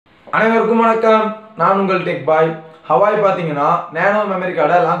அனைவருக்கும் வணக்கம். நான் உங்கள் டெக் பாய். Huawei பாத்தீங்கன்னா நானோ மெமரி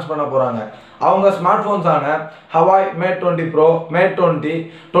கார்டை லான்ச் பண்ண போறாங்க. அவங்க smart போன்ஸான Huawei Mate 20 Pro, Mate 20,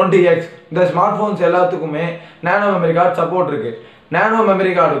 20X இந்த ஸ்மார்ட் போன்ஸ் எல்லாத்துக்குமே நானோ மெமரி கார்டு சப்போர்ட் இருக்கு. நானோ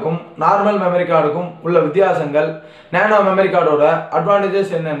மெமரி கார்டுக்கும் நார்மல் மெமரி கார்டுக்கும் உள்ள வித்தியாசங்கள், நானோ மெமரி கார்டோட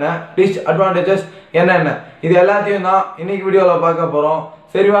அட்வான்டேஜஸ் என்னென்ன, டிஸ்அட்வான்டேஜஸ் என்னென்ன, இது எல்லாத்தையும் தான் இன்னைக்கு வீடியோவில் பார்க்க போறோம்.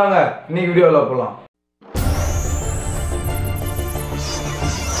 சரி வாங்க இன்னைக்கு வீடியோவில் போகலாம்.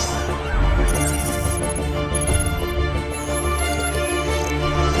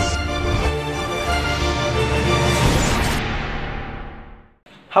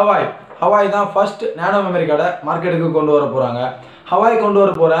 Huawei தான் ஃபர்ஸ்ட் நானோ மெமரி கார்டை மார்க்கெட்டுக்கு கொண்டு வர போகிறாங்க. Huawei கொண்டு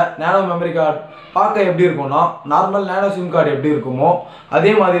வர போகிற நானோ மெமரி கார்டு பார்க்க எப்படி இருக்கும்னா, நார்மல் நானோ சிம் கார்டு எப்படி இருக்குமோ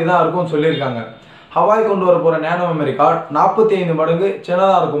அதே மாதிரி தான் இருக்கும்னு சொல்லியிருக்காங்க. Huawei கொண்டு வர போகிற நானோ மெமரி கார்டு 45 மடங்கு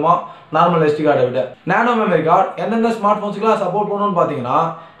சின்னதாக இருக்குமா நார்மல் எஸ்டி கார்டை விட. நானோ மெமரி கார்டு எந்தெந்த ஸ்மார்ட் ஃபோன்ஸுக்கெல்லாம் சப்போர்ட் பண்ணணும்னு பார்த்தீங்கன்னா,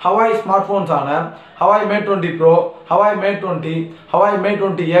 Huawei smart ஃபோன்ஸான Huawei Mate 20 Pro, Huawei Mate 20, Huawei Mate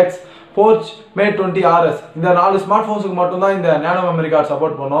 20X, porsche Mate 20 RS இந்த 4 ஸ்மார்ட் ஃபோன்ஸுக்கு மட்டும்தான் இந்த நானோ மெமரி கார்டு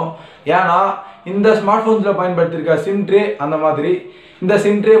சப்போர்ட் பண்ணும். ஏன்னா இந்த ஸ்மார்ட் ஃபோன்ஸில் பயன்படுத்தியிருக்க சிம் ட்ரே அந்த மாதிரி இந்த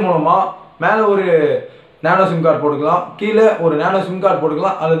சிம் ட்ரே மூலமாக மேலே ஒரு நானோ சிம் கார்டு போட்டுக்கலாம், கீழே ஒரு நானோ சிம் கார்டு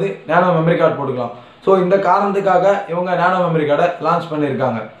போட்டுக்கலாம், அல்லது நானோ மெமரி கார்டு போட்டுக்கலாம். ஸோ இந்த காரணத்துக்காக இவங்க நானோ மெமரி கார்டை லான்ச்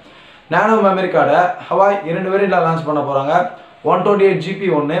பண்ணியிருக்காங்க. நானோ மெமரி கார்டை Huawei 2 வேரியண்ட்டில் லான்ச் பண்ண போகிறாங்க. 128GB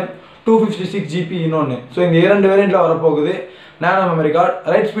ஒன்று, 256GB இன்னொன்று. ஸோ இந்த 2 வேரியண்ட்டில் வரப்போகுது நானோ மெமரி கார்டு.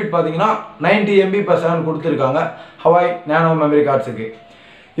 ரைட் ஸ்பீட் பார்த்தீங்கன்னா 90 MB/s கொடுத்துருக்காங்க Huawei நானோ மெமரி கார்ட்ஸுக்கு.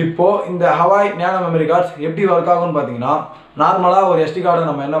 இப்போது இந்த Huawei நானோ மெமரி கார்ட்ஸ் எப்படி ஒர்க் ஆகும்னு பார்த்தீங்கன்னா, நார்மலாக ஒரு எஸ்டி கார்டை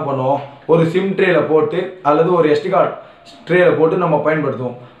நம்ம என்ன பண்ணுவோம், ஒரு சிம் ட்ரேயில் போட்டு அல்லது ஒரு எஸ்டி கார்டு ட்ரேயில் போட்டு நம்ம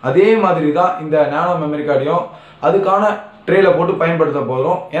பயன்படுத்துவோம். அதே மாதிரி தான் இந்த நானோ மெமரி கார்டையும் அதுக்கான ட்ரேயில் போட்டு பயன்படுத்த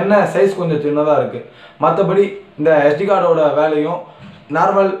போகிறோம். என்ன சைஸ் கொஞ்சம் சின்னதாக இருக்குது, மற்றபடி இந்த எஸ்டி கார்டோட வேலையும்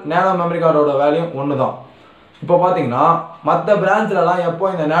நார்மல் நானோ மெமரி கார்டோட வேலையும் ஒன்று தான். இப்போ பார்த்தீங்கன்னா மற்ற பிராண்ட்ஸ்லலாம் எப்போ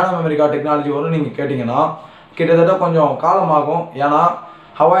இந்த நானோ மெமரி கார்டு டெக்னாலஜி வரும்னு நீங்கள் கேட்டிங்கன்னா கிட்டத்தட்ட கொஞ்சம் காலமாகும். ஏன்னா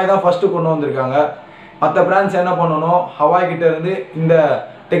Huawei தான் ஃபஸ்ட்டு கொண்டு வந்திருக்காங்க. மற்ற பிராண்ட்ஸ் என்ன பண்ணணும், Huawei கிட்டேருந்து இந்த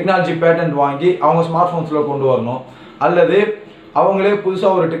டெக்னாலஜி பேட்டன்ட் வாங்கி அவங்க ஸ்மார்ட் ஃபோன்ஸில் கொண்டு வரணும், அல்லது அவங்களே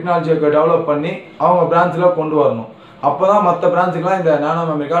புதுசாக ஒரு டெக்னாலஜியை டெவலப் பண்ணி அவங்க பிராண்ட்ஸில் கொண்டு வரணும். அப்போ தான் மற்ற பிராண்ட்ஸுக்கெலாம் இந்த நானோ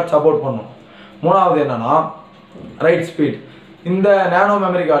மெமரி கார்டு சப்போர்ட் பண்ணும். மூணாவது என்னென்னா ரைட் ஸ்பீட். இந்த நானோ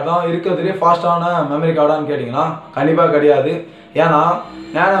மெமரி கார்டு தான் இருக்கிறதுலே ஃபாஸ்ட்டான மெமரி கார்டான்னு கேட்டிங்கன்னா கண்டிப்பாக கிடையாது. ஏன்னா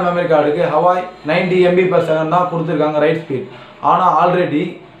நானோ மெமரி கார்டுக்கு Huawei 90 MB/s தான் கொடுத்துருக்காங்க ரைட் ஸ்பீட். ஆனால் ஆல்ரெடி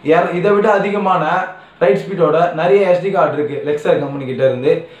இதை விட அதிகமான ரைட் ஸ்பீடோட நிறைய எஸ்டி கார்டு இருக்குது லெக்ஸர் கம்பெனிக்கிட்ட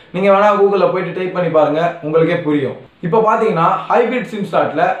இருந்து. நீங்கள் வேணால் கூகுளில் போயிட்டு டைப் பண்ணி பாருங்கள், உங்களுக்கே புரியும். இப்போ பார்த்தீங்கன்னா ஹைப்ரிட் சிம்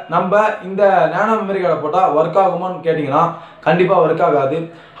ஸ்லாட்டில் நம்ம இந்த நானோ மெமரி கார்டை போட்டால் ஒர்க் ஆகுமான்னு கேட்டிங்கன்னா கண்டிப்பாக ஒர்க் ஆகாது.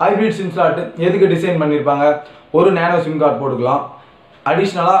 ஹைப்ரிட் சிம் ஸ்லாட்டு எதுக்கு டிசைன் பண்ணியிருப்பாங்க, ஒரு நானோ சிம் கார்டு போட்டுக்கலாம்,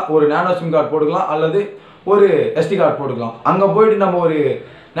 அடிஷ்னலாக ஒரு நானோ சிம் கார்டு போட்டுக்கலாம், அல்லது ஒரு எஸ்டி கார்டு போட்டுக்கலாம். அங்கே போயிட்டு நம்ம ஒரு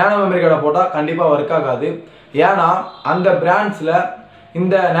நானோ மெமரி கார்டை போட்டால் கண்டிப்பாக ஒர்க் ஆகாது. ஏன்னா அந்த பிராண்ட்ஸில்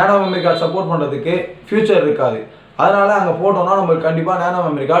இந்த நானோ மெமரி கார்டு சப்போர்ட் பண்ணுறதுக்கு ஃபியூச்சர் இருக்காது. அதனால் அங்கே போட்டோம்னா நமக்கு கண்டிப்பாக நானோ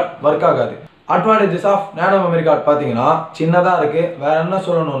மெமரி கார்டு ஒர்க் ஆகாது. Advantages of nano memory card பார்த்தீங்கன்னா சின்னதாக இருக்குது. வேறு என்ன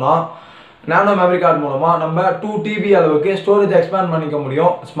சொல்லணும்னா, நானோ மெமரி கார்டு மூலமாக நம்ம 2 TB அளவுக்கு ஸ்டோரேஜ் எக்ஸ்பேண்ட் பண்ணிக்க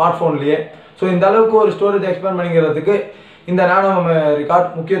முடியும் ஸ்மார்ட் ஃபோன்லேயே. ஸோ இந்த அளவுக்கு ஒரு ஸ்டோரேஜ் எக்ஸ்பேண்ட் பண்ணிக்கிறதுக்கு இந்த நானோ மெமரி கார்டு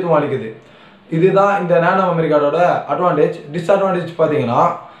முக்கியத்துவம் அளிக்குது. இதுதான் இந்த நானோ மெமரி கார்டோட அட்வான்டேஜ். டிஸ்அட்வான்டேஜ் பார்த்தீங்கன்னா,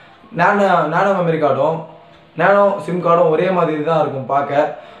 நானோ மெமரி கார்டும் நானோ சிம் கார்டும் ஒரே மாதிரி தான் இருக்கும் பார்க்க.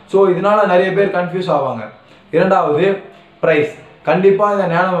 ஸோ இதனால் நிறைய பேர் கன்ஃபியூஸ் ஆவாங்க. இரண்டாவது ப்ரைஸ். கண்டிப்பாக இந்த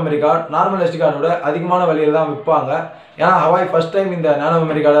நானோ மெமரி கார்டு நார்மல் எஸ்டி கார்டோட அதிகமான விலையில் தான் விற்பாங்க. ஏன்னா Huawei ஃபஸ்ட் டைம் இந்த நானோ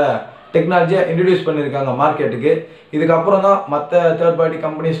மெமரி கார்டை டெக்னாலஜியை இன்ட்ரடியூஸ் பண்ணியிருக்காங்க மார்க்கெட்டுக்கு. இதுக்கப்புறம் தான் மற்ற தேர்ட் பார்ட்டி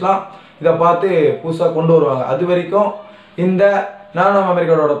கம்பெனிஸ்லாம் இதை பார்த்து புதுசாக கொண்டு வருவாங்க. அது வரைக்கும் இந்த நானோ மெமரி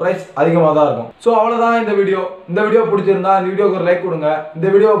கார்டோட ப்ரைஸ் அதிகமாக தான் இருக்கும். ஸோ அவ்வளோதான் இந்த வீடியோ பிடிச்சிருந்தா இந்த வீடியோக்கு ஒரு லைக் கொடுங்க. இந்த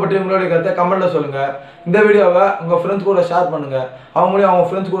வீடியோவை பற்றி உங்களுடைய கருத்தை கமெண்ட்டில் சொல்லுங்கள். இந்த வீடியோவை உங்கள் ஃப்ரெண்ட்ஸ் கூட ஷேர் பண்ணுங்கள். அவங்களையும் அவங்க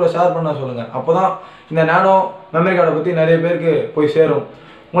ஃப்ரெண்ட்ஸ் கூட ஷேர் பண்ண சொல்லுங்கள். அப்போ தான் இந்த நானோ மெமரி கார்டை பற்றி நிறைய பேருக்கு போய் சேரும்.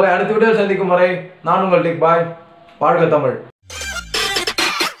 உங்களை அடுத்த வீடியோவில் சந்திக்கும் வரை நான் உங்கள் டெக் பாய். வாழ்க தமிழ்.